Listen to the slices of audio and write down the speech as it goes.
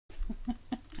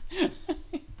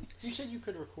You said you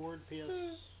could record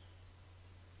PS.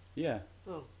 Yeah.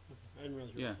 Oh, okay. I didn't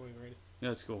realize you were recording already. Yeah,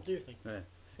 that's cool. Do your thing. Go ahead.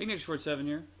 Iggy_47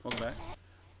 here. Welcome back.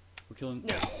 We're killing.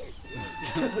 No.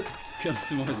 Killing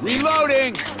some more.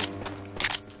 Reloading.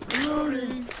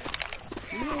 Reloading.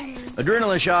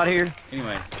 Adrenaline shot here.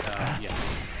 Anyway, yeah.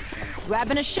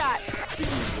 Grabbing a shot.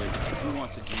 Speaking of which, if you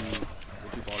want to do the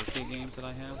two Baldur's Gate games that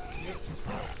I have,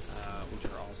 which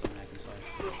are also hack and slash,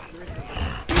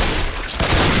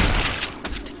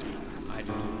 I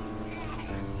do.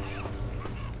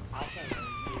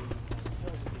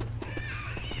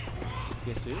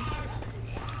 PS2?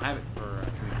 I have it for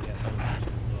 3DS.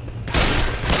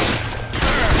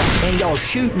 And y'all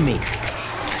shooting me.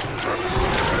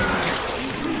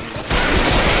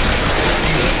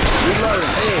 Reloading.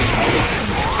 Hey.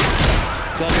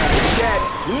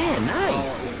 Yeah,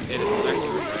 nice.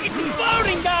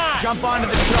 Reloading, guy. Jump onto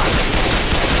the truck.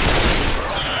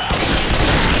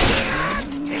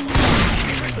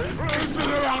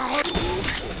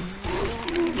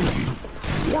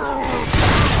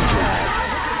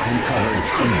 I'm covered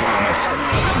in vomit.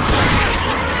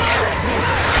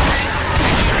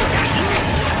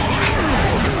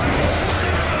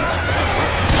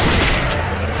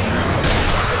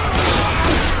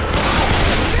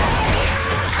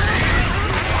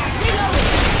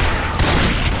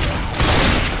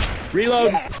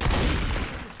 Reload. Got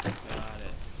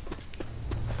it.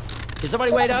 Can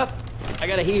somebody wait up? I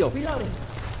gotta heal. Reloading.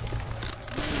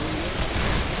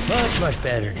 Much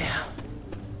better now.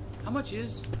 How much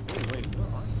is? Wait, where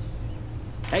are you?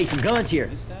 Hey, some guns here.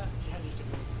 Is that?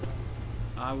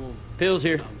 I will. Pills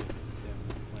here. When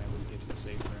we get to the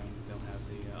safe room, they'll have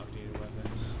the updated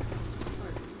weapons.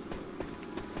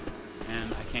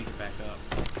 And I can't get back up.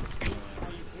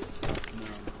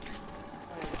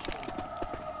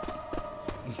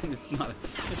 No.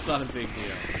 It's not a big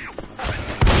deal.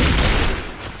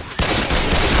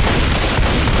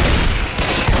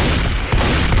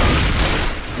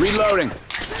 Reloading.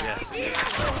 Yes.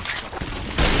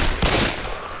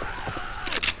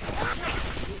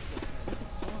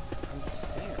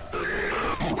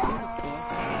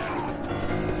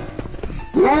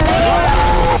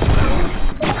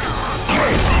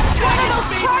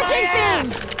 Charging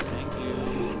things! Thank you.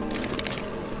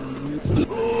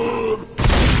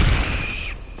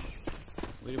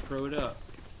 Way to pro it up.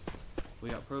 We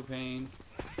got propane,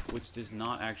 which does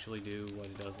not actually do what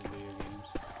it does in video games.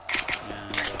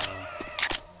 And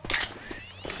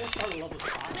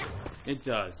it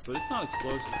does, but it's not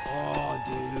explosive. Oh,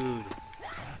 dude.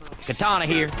 Katana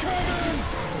here.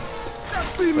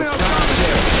 Female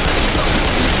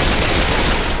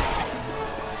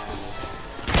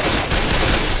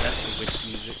That's the witch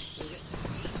music.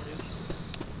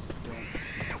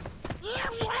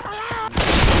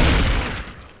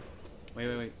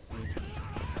 Wait.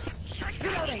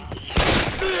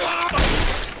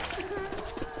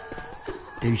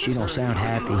 Dude, she don't sound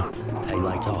happy. Hey,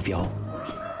 lights off, y'all.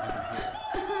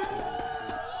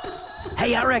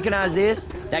 Hey, I recognize this.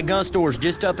 That gun store's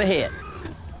just up ahead.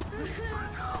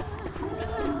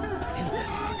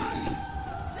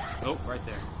 Oh, right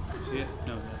there. See it?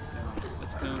 No,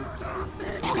 let's go.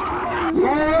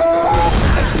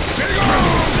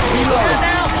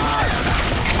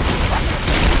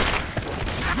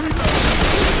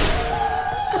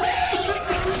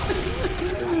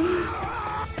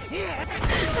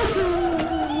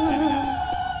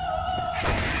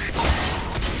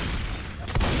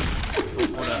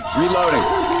 Reloading.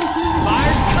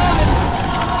 Fire's coming.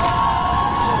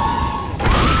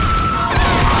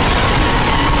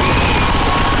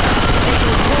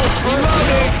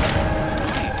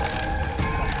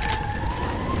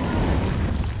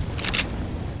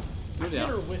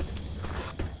 Reloading.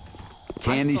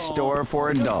 Candy store for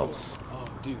adults. Oh,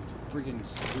 dude, freaking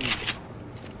sweet.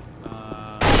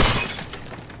 Oh, that's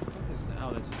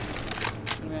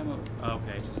ammo. Oh,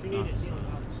 okay, it's just not.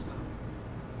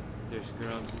 There's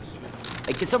scrubs and shit.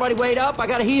 Hey, can somebody wait up? I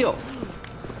gotta heal.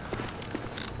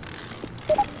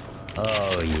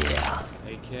 Oh, yeah.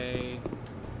 AK.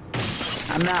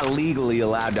 I'm not legally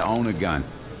allowed to own a gun.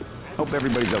 Hope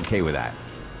everybody's okay with that.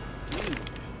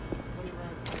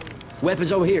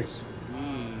 Weapons over here.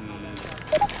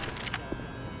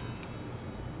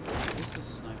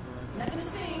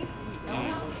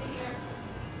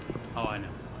 Oh, I know.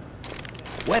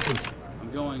 Weapons.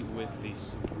 I'm going with the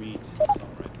sweet assault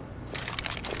rifle.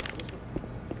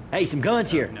 Hey, some guns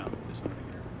here. No, this one right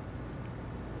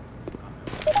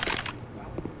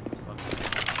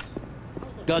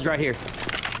here. Guns right here.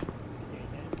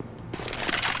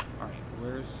 All right,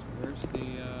 where's the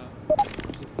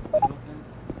middle thing?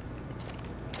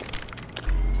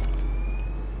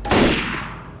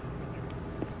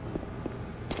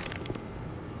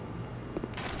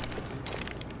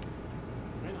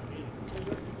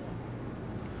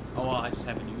 just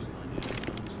haven't used mine yet.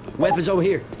 Honestly. Weapons over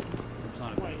here. It's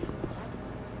not a Wait.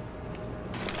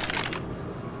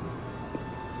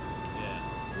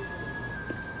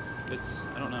 yeah. It's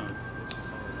I don't know. It's just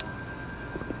always on.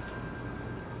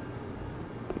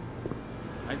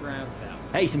 I grabbed that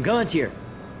one. Hey, some guns here.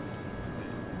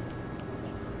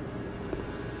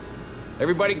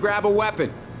 Everybody grab a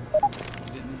weapon. I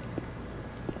didn't.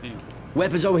 Anyway,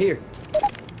 Weapons over here.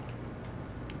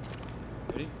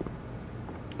 ready?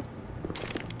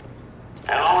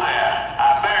 Hello there.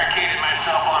 I barricaded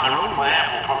myself on the roof with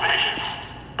ample provisions.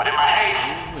 But in my haste,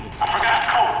 I forgot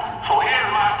coal. So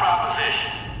here's my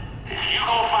proposition. If you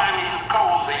go find me some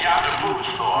coals at yonder food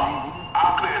store,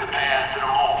 I'll clear the path to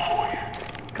the home for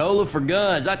you. Cola for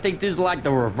guns. I think this is like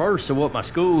the reverse of what my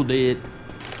school did.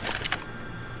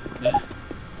 Yeah.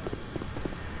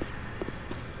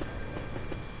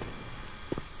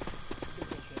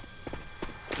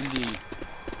 Indeed.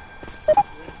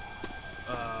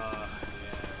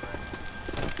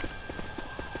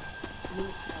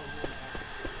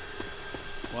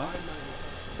 What?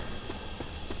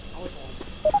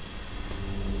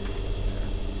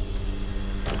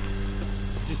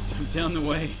 Just jump down the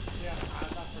way. Yeah, I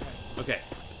forgot. Okay.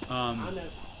 I know.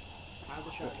 I have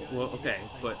the shotgun. Well, okay,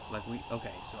 but like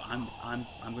okay, so I'm gonna.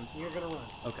 You're gonna run.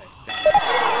 Okay.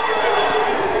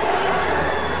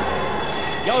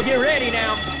 Y'all get ready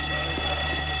now.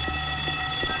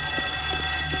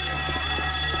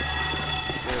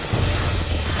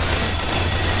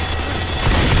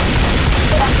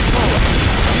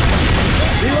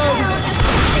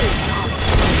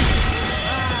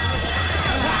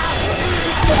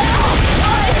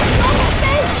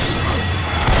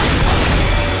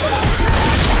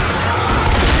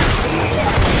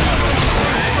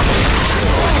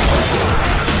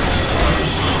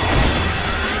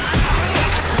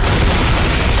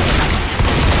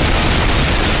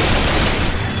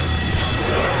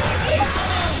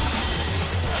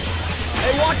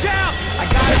 Hey, watch out! I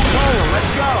got it stolen.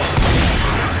 Let's go.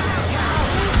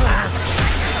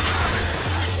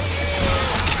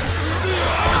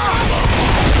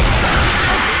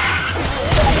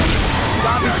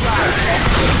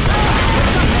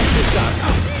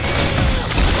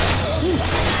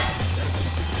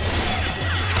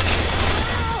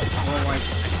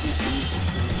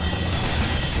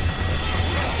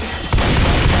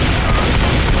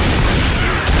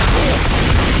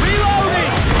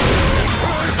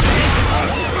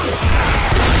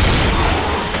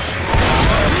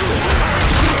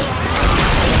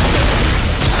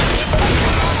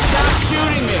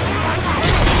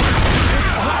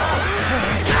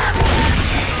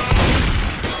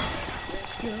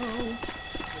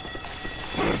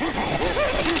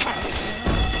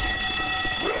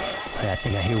 I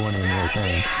think I hear one of their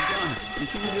things.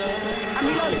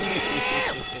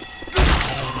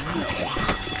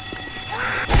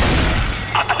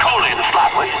 Put the coal in the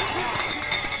slot, will you?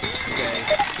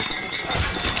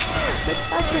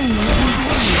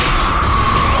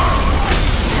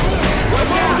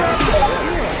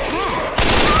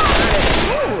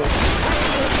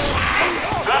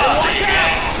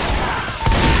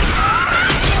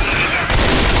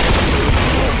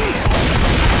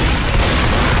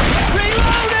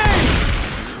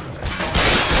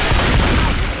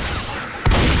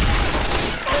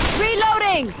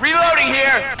 Reloading! Reloading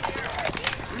here!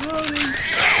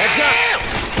 Heads up.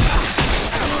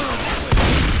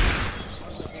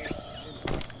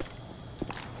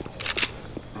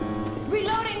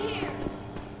 Reloading here!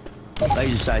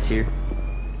 Laser sights here.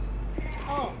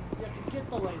 Oh, you have to get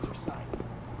the laser sight.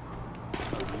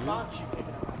 The box you pick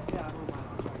it up. Yeah, I don't mind.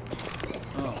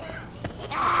 Oh.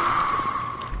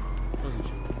 Wasn't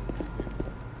sure.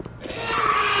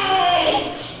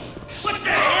 What the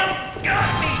hell? Got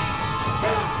me!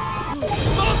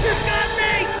 Focus got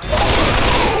me!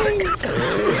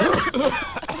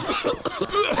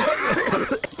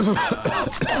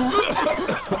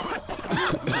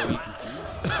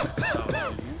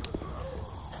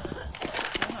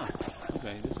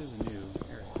 Okay, this is a new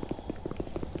area.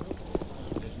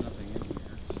 There's nothing in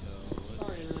here, so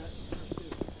Sorry, Internet.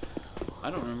 I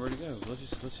don't remember where to go. Let's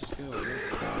just go.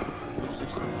 Let's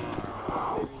just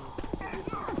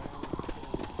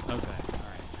okay,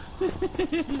 alright.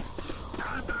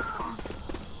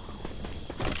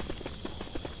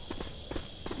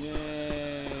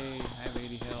 Yay! I have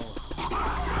 80 health.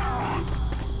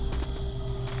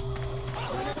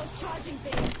 One of those charging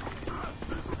things.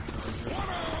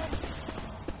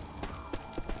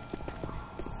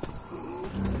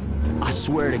 I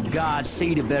swear to God,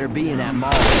 Cedar better be in that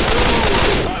mall.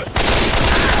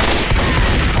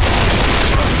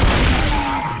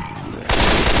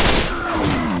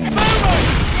 Move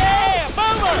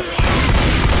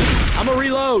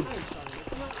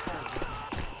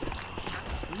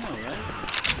right?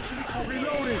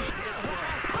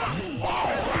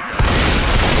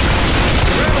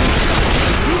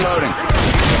 Reloading.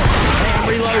 Hey, I'm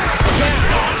reloading.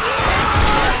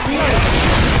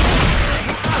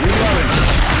 Reloading.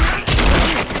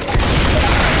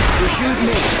 You're shooting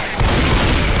me.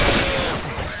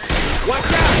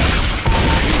 Watch out.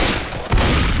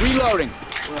 Reloading.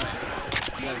 Right.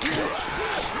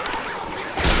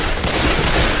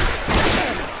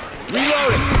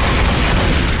 Reloading.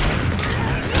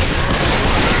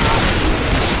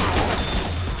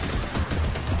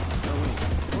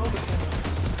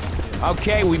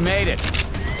 Okay, we made it.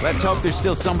 Let's hope there's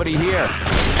still somebody here.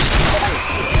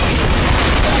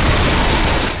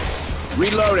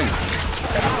 Reloading.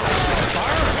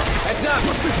 Heads up.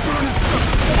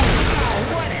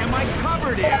 What am I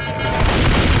covered in?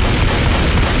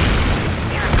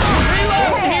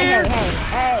 Reload here.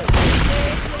 Hey.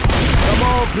 Come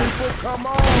on, people. Come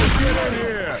on. Get in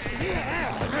here.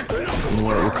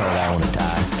 We'll call that one a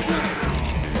tie.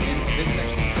 This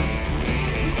section.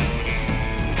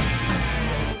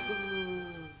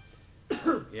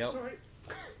 Yep. Sorry.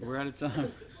 We're out of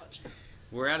time.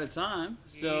 We're out of time.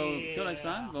 So, until next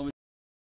time.